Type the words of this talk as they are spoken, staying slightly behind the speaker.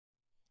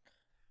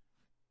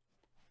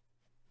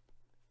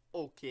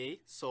Okay,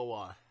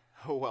 so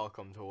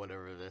welcome to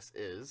whatever this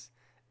is,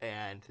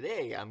 and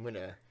today I'm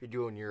gonna be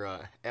doing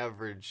your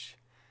average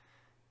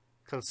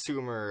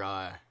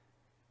consumer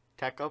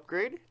tech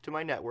upgrade to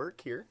my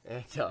network here,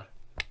 and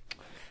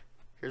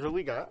here's what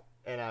we got,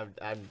 and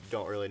I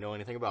don't really know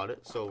anything about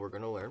it, so we're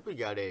gonna learn. We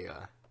got a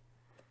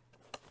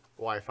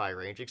Wi-Fi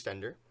range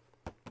extender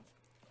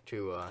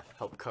to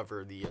help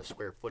cover the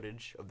square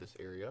footage of this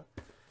area,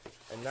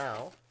 and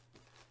now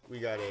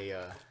we got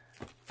a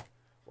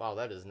wow,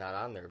 that is not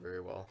on there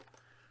very well.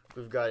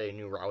 We've got a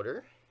new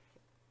router,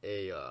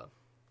 a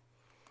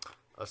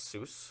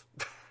ASUS.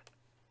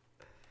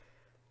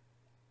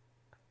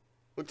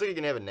 Looks like you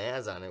can have a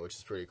NAS on it, which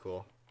is pretty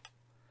cool.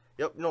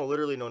 Yep, no,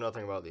 literally know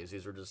nothing about these.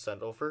 These were just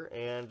sent over,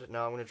 and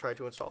now I'm going to try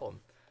to install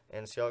them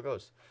and see how it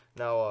goes.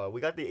 Now,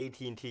 we got the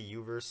AT&T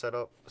Uverse set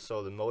up,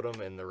 so the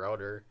modem and the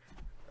router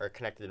are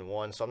connected in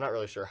one, so I'm not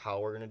really sure how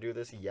we're going to do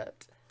this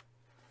yet.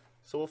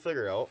 So we'll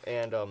figure it out,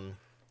 and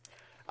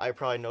I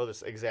probably know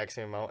this exact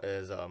same amount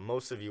as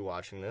most of you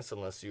watching this,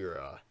 unless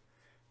you're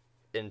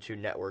into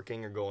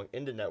networking or going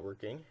into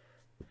networking,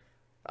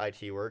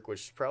 IT work,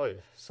 which probably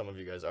some of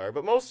you guys are,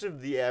 but most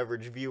of the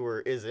average viewer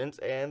isn't,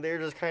 and they're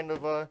just kind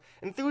of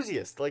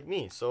enthusiasts like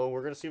me, so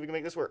we're going to see if we can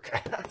make this work.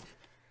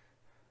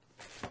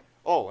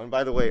 Oh, and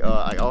by the way,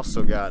 I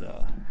also got,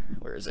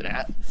 where is it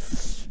at?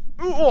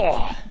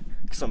 Oh,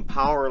 some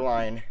power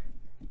line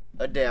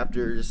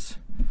adapters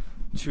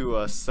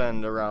to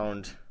send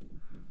around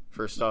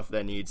for stuff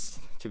that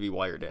needs to be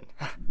wired in.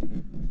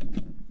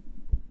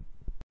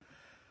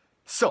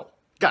 So,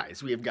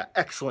 guys, we have got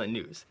excellent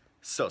news.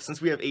 So, since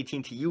we have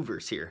AT&T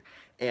Uverse here,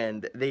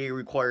 and they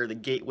require the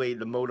gateway,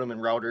 the modem,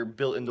 and router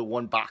built into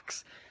one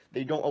box,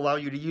 they don't allow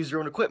you to use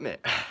your own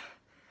equipment.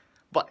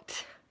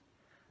 But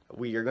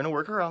we are going to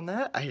work around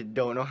that. I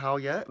don't know how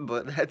yet,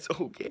 but that's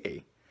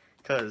okay.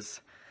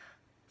 Because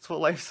that's what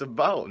life's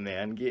about,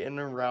 man. Getting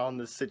around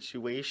the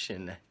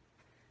situation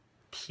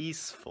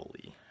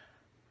peacefully.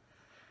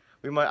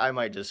 I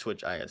might just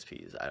switch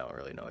ISPs. I don't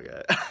really know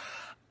yet.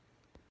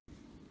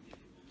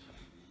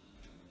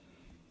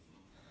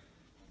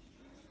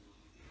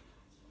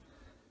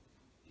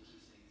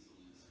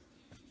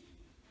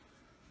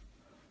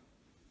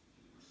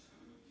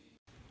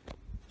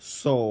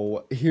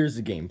 So here's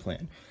the game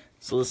plan.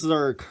 So this is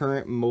our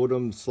current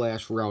modem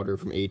slash router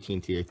from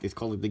AT&T. It's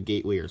called like the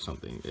gateway or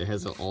something. It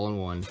has it all in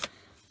one.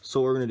 So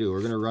what we're gonna do,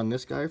 we're gonna run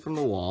this guy from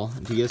the wall,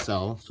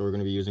 DSL. So we're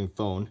gonna be using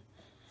phone.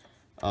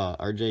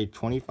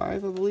 RJ25, I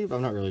believe.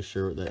 I'm not really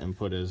sure what that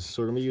input is.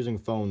 So we're going to be using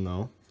phone,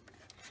 though.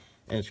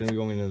 And it's going to be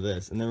going into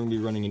this. And then we're going to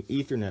be running an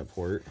Ethernet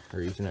port,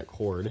 or Ethernet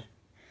cord,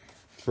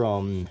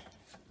 from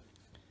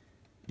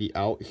the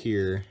out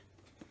here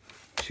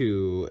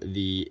to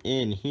the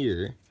in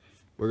here.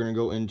 We're going to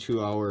go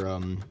into our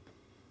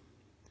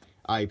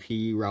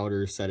IP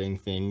router setting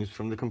things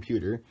from the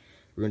computer.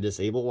 We're going to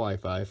disable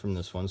Wi-Fi from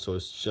this one, so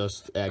it's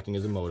just acting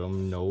as a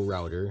modem, no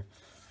router.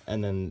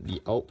 And then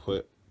the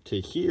output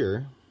to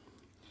here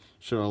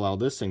should allow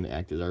this thing to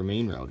act as our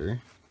main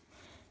router.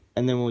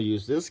 And then we'll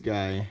use this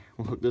guy,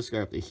 we'll hook this guy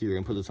up to here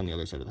and put this on the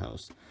other side of the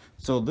house.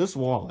 So this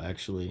wall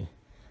actually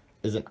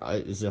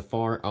is a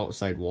far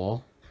outside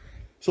wall.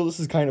 So this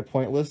is kind of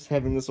pointless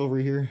having this over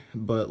here,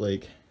 but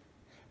like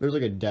there's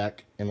like a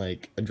deck and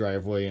like a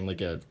driveway and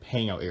like a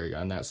hangout area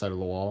on that side of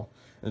the wall.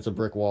 And it's a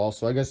brick wall,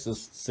 so I guess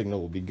this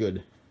signal will be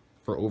good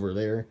for over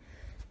there.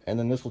 And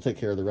then this will take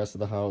care of the rest of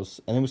the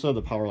house. And then we still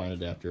have the power line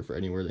adapter for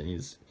anywhere that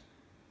needs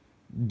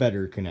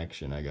better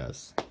connection, I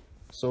guess.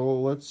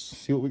 So let's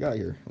see what we got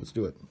here. Let's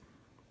do it.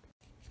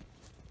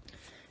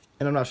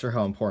 And I'm not sure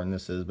how important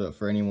this is, but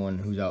for anyone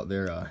who's out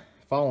there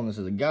following this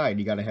as a guide,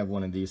 you got to have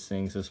one of these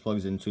things. This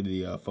plugs into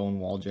the phone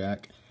wall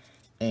jack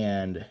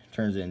and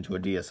turns it into a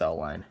DSL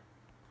line.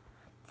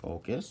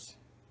 Focus.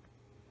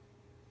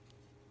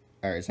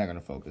 Alright, it's not going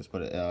to focus,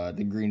 but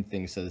the green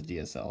thing says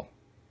DSL.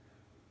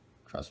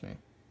 Trust me.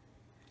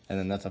 And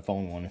then that's a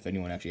phone one if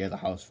anyone actually has a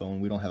house phone.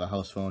 We don't have a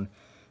house phone.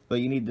 But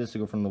you need this to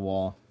go from the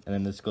wall, and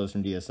then this goes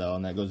from DSL,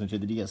 and that goes into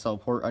the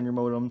DSL port on your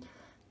modem,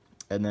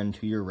 and then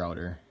to your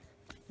router.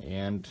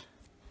 And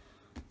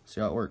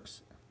see how it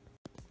works.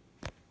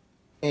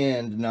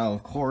 And now,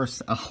 of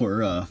course,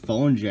 our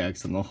phone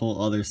jack's on the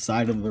whole other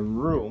side of the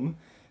room.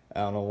 I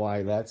don't know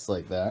why that's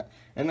like that.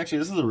 And actually,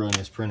 this is a really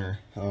nice printer.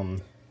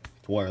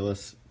 It's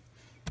wireless.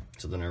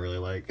 Something I really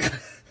like.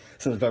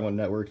 Since we're talking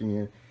about networking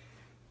here.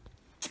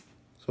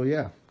 So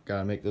yeah.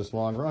 Gotta make this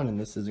long run, and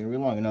this isn't gonna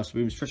be long enough, so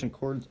we'll be stretching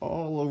cords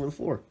all over the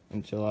floor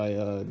until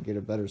I get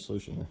a better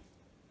solution here.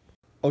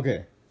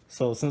 Okay,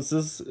 so since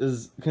this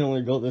can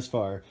only go this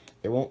far,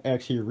 it won't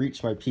actually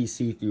reach my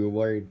PC through a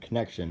wired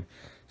connection.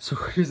 So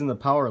we're using the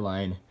power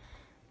line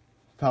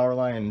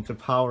to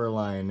power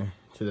line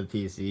to the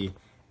PC.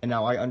 And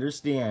now I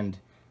understand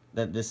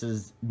that this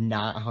is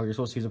not how you're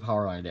supposed to use a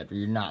power line adapter.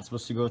 You're not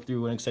supposed to go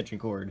through an extension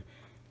cord.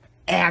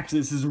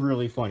 Actually, this is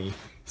really funny.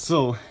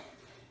 So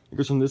it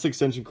goes from this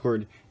extension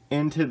cord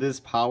into this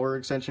power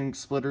extension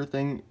splitter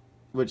thing,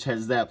 which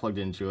has that plugged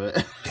into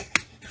it.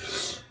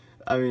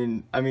 I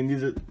mean,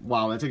 these are,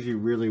 wow, that's actually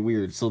really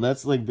weird. So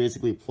that's like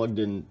basically plugged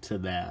into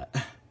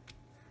that.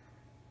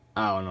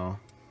 I don't know.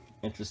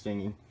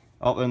 Interesting.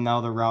 Oh, and now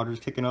the router's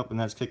kicking up, and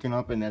that's kicking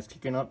up, and that's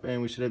kicking up,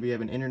 and we should be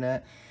having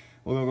internet.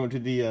 We're gonna go to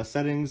the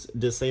settings,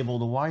 disable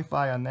the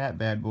Wi-Fi on that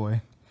bad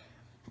boy.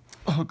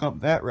 Hook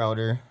up that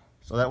router,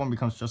 so that one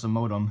becomes just a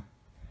modem.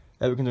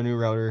 That becomes a new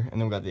router, and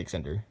then we got the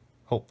extender,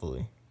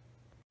 hopefully.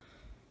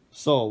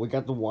 So we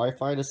got the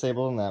Wi-Fi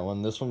disabled on that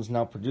one. This one's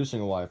now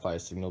producing a Wi-Fi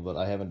signal, but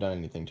I haven't done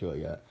anything to it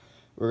yet.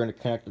 We're gonna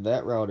connect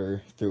that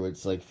router through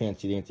its like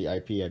fancy-dancy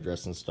IP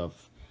address and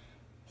stuff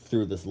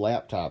through this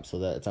laptop so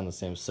that it's on the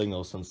same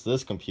signal, since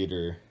this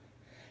computer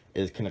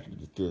is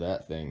connected through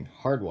that thing,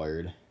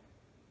 hardwired.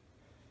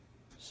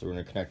 So we're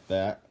gonna connect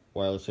that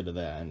wirelessly to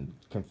that and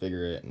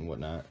configure it and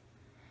whatnot.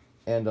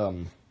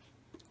 And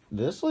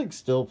this like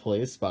still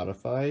plays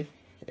Spotify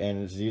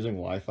and it's using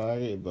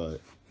Wi-Fi, but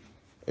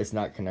it's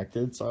not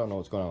connected, so I don't know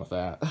what's going on with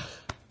that.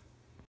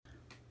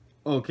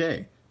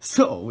 Okay,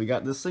 so we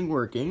got this thing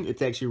working.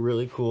 It's actually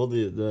really cool.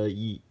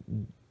 The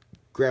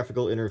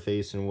graphical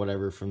interface and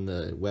whatever from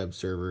the web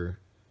server,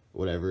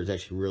 whatever, is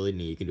actually really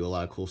neat. You can do a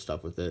lot of cool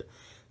stuff with it.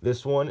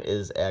 This one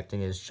is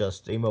acting as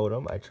just a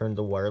modem. I turned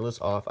the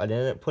wireless off. I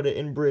didn't put it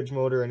in bridge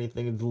mode or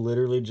anything. It's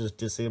literally just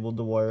disabled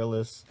the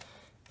wireless.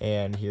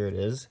 And here it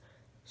is.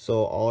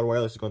 So all our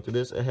wireless is going through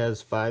this. It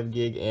has 5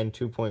 gig and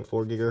 2.4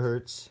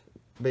 gigahertz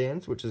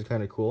bands, which is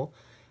kind of cool.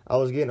 I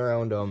was getting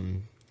around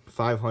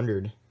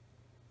 500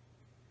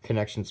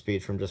 connection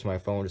speed from just my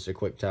phone, just a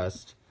quick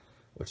test,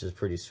 which is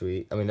pretty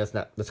sweet. I mean,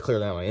 that's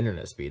clearly not my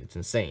internet speed. It's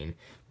insane.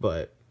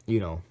 But, you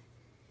know,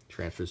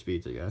 transfer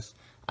speeds, I guess.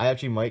 I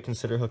actually might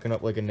consider hooking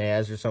up like a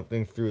NAS or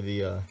something through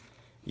the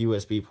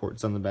USB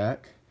ports on the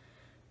back.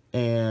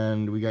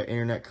 And we got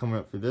internet coming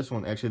up for this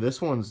one. Actually, this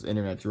one's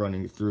internet's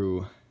running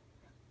through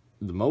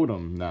the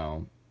modem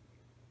now,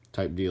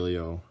 type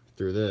dealio,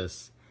 through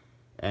this.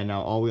 And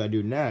now all we gotta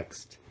do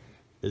next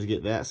is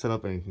get that set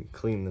up and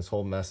clean this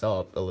whole mess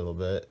up a little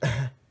bit.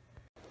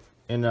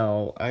 And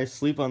now I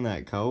sleep on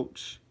that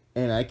couch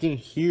and I can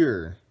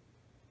hear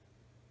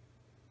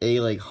a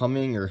like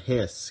humming or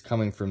hiss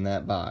coming from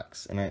that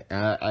box, and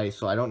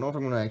so I don't know if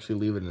I'm gonna actually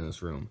leave it in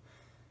this room.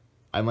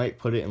 I might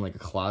put it in like a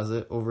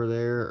closet over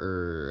there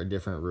or a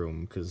different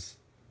room, because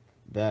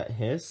that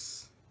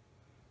hiss,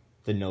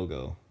 the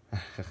no-go.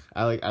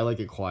 I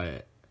like it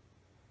quiet.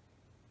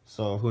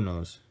 So who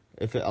knows?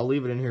 I'll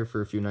leave it in here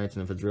for a few nights,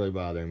 and if it's really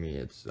bothering me,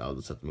 I'll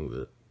just have to move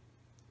it.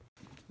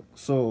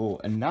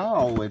 So and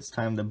now it's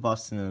time to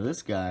bust into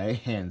this guy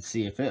and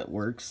see if it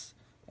works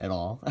at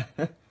all.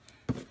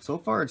 So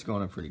far, it's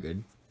going pretty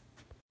good.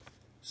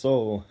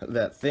 So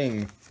that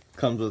thing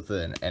comes with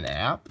an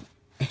app,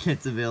 and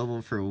it's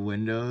available for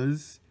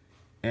Windows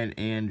and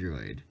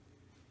Android.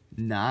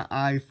 Not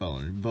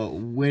iPhone, but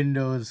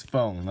Windows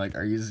Phone. Like,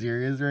 are you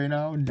serious right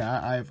now?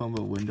 Not iPhone,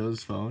 but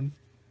Windows Phone?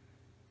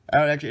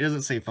 Actually, it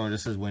doesn't say phone, it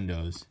just says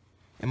Windows.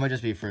 It might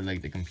just be for,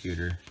 like, the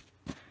computer.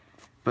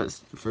 But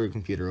for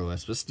computer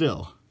OS, but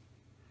still.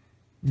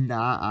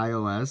 Not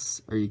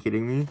iOS? Are you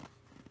kidding me?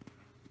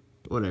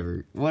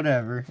 Whatever.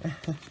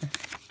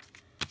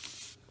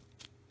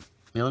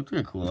 It looked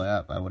like a cool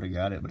app. I would have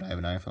got it, but I have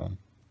an iPhone.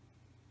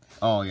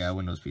 Oh yeah,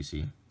 Windows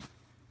PC.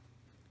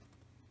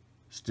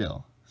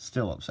 Still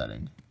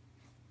upsetting.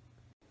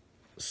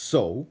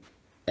 So,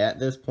 at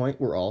this point,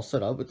 we're all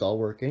set up. It's all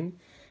working.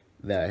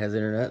 That has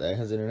internet,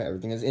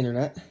 everything has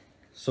internet.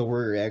 So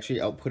we're actually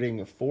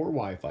outputting 4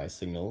 Wi-Fi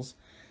signals.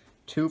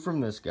 2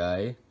 from this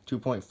guy,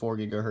 2.4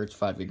 gigahertz,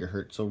 5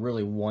 gigahertz. So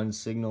really 1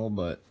 signal,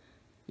 but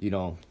you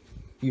know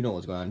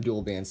what's going on,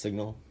 dual band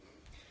signal.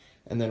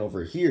 And then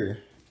over here,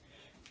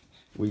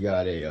 we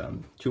got a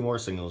 2 more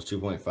signals,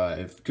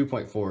 2.5,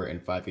 2.4,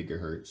 and 5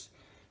 gigahertz.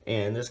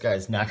 And this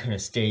guy's not going to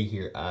stay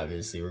here,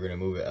 obviously. We're going to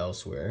move it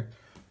elsewhere.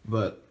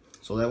 But,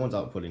 so that one's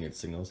outputting its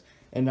signals.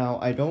 And now,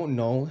 I don't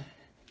know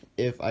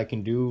if I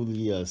can do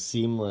the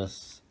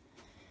seamless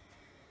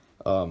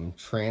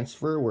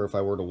transfer, where if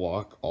I were to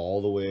walk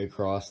all the way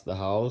across the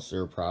house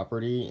or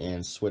property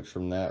and switch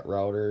from that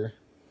router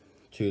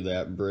to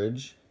that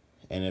bridge,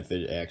 and if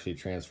it actually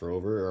transfer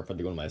over, or if I have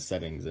to go to my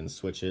settings and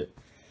switch it.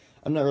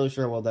 I'm not really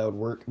sure how well that would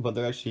work, but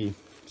they're actually,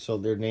 so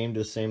they're named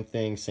the same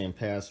thing, same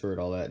password,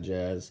 all that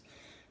jazz.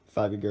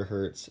 5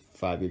 gigahertz,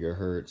 5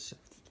 gigahertz,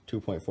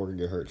 2.4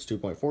 gigahertz,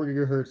 2.4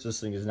 gigahertz. This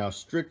thing is now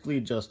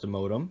strictly just a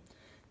modem,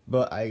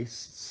 but I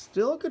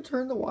still could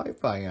turn the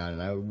Wi-Fi on,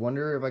 and I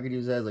wonder if I could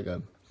use that as like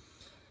a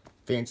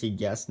fancy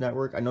guest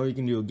network. I know you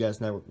can do a guest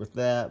network with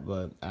that,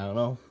 but I don't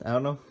know.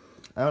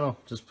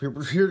 Just we're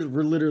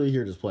literally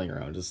here just playing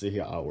around, just see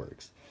how it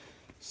works.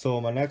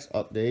 So my next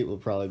update will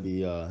probably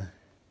be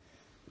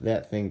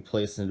that thing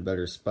placed in a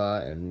better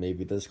spot, and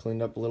maybe this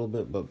cleaned up a little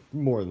bit, but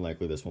more than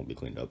likely this won't be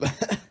cleaned up.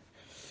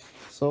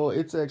 So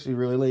it's actually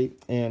really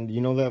late, and you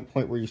know that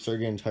point where you start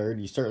getting tired,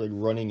 you start like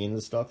running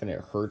into stuff and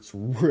it hurts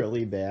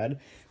really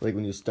bad, like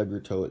when you stub your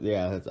toe.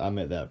 Yeah, I'm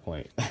at that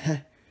point.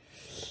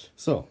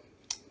 So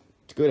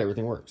it's good,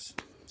 everything works,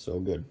 so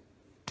good.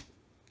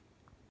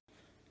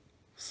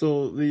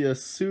 So the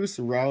Asus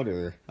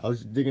router, I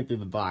was digging through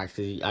the box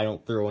because I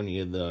don't throw any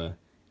of the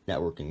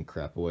networking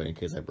crap away in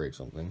case I break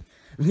something.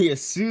 The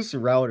Asus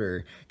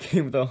router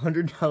came with a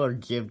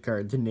 $100 gift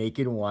card to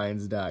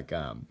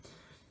nakedwines.com.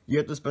 You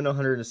have to spend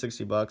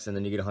 $160 and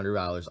then you get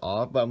 $100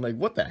 off. But I'm like,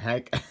 what the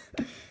heck?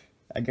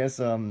 I guess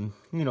you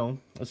know,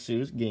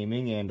 Asus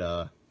gaming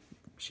and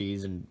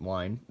cheese and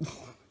wine.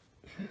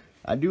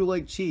 I do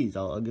like cheese.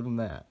 I'll give them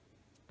that.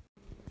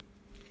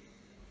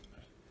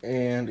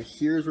 And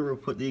here's where we'll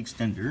put the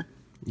extender.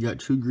 You got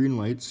 2 green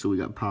lights, so we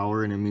got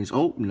power, and it means,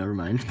 oh, never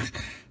mind.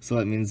 So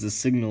that means the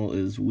signal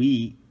is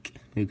weak,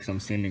 because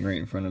I'm standing right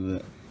in front of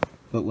it.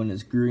 But when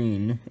it's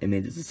green, it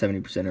means it's a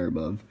 70% or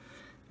above.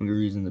 We're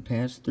using the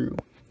pass-through,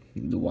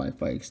 the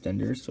Wi-Fi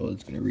extender, so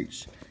it's going to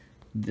reach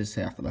this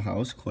half of the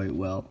house quite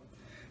well.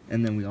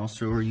 And then we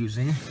also are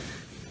using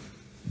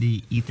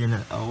the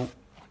Ethernet out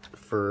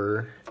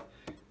for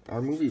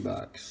our movie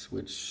box,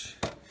 which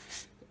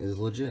is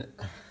legit.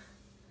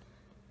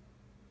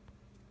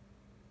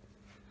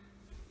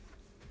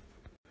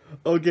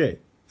 Okay,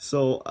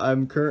 so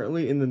I'm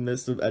currently in the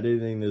midst of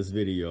editing this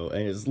video,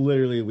 and it's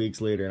literally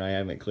weeks later, and I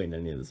haven't cleaned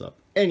any of this up.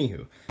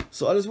 Anywho,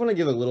 so I just want to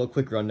give a little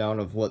quick rundown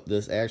of what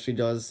this actually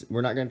does.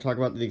 We're not going to talk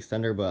about the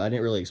extender, but I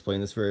didn't really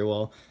explain this very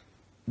well.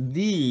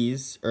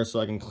 These are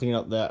so I can clean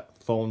up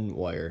that phone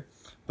wire.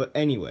 But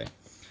anyway,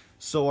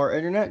 so our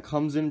internet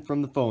comes in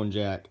from the phone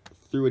jack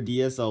through a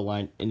DSL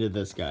line into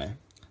this guy.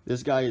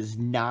 This guy is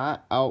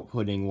not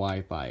outputting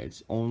Wi-Fi.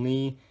 It's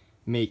only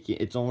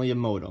a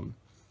modem.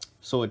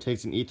 So it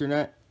takes an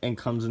Ethernet and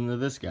comes into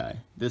this guy.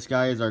 This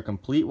guy is our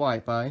complete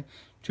Wi-Fi,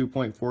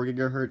 2.4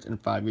 gigahertz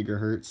and 5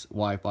 gigahertz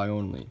Wi-Fi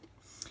only.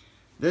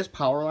 This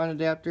power line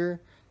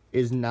adapter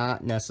is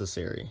not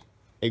necessary.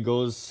 It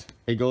goes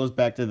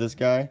back to this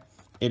guy.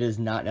 It is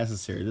not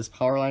necessary. This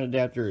power line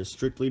adapter is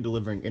strictly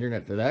delivering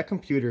internet to that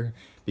computer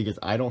because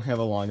I don't have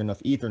a long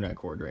enough Ethernet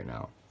cord right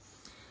now.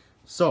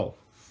 So,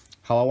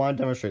 how I want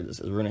to demonstrate this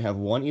is we're going to have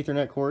one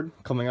Ethernet cord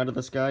coming out of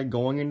this guy,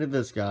 going into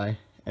this guy,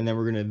 and then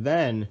we're going to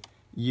then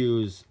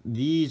use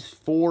these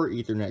 4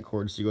 Ethernet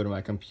cords to go to my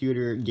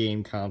computer,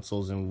 game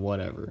consoles, and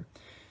whatever.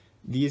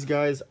 These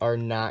guys are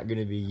not going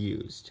to be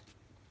used.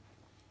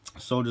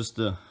 So just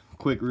a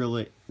quick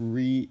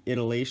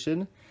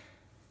reiteration.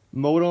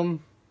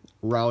 Modem,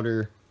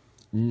 router,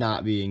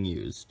 not being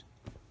used.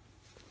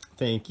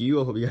 Thank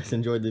you. I hope you guys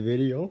enjoyed the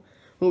video.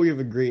 Hope you have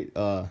a great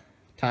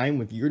time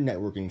with your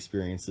networking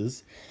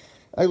experiences.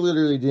 I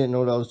literally didn't know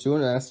what I was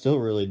doing, and I still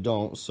really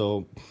don't,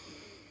 so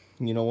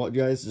you know what,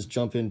 guys? Just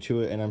jump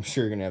into it, and I'm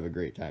sure you're going to have a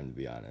great time, to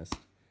be honest.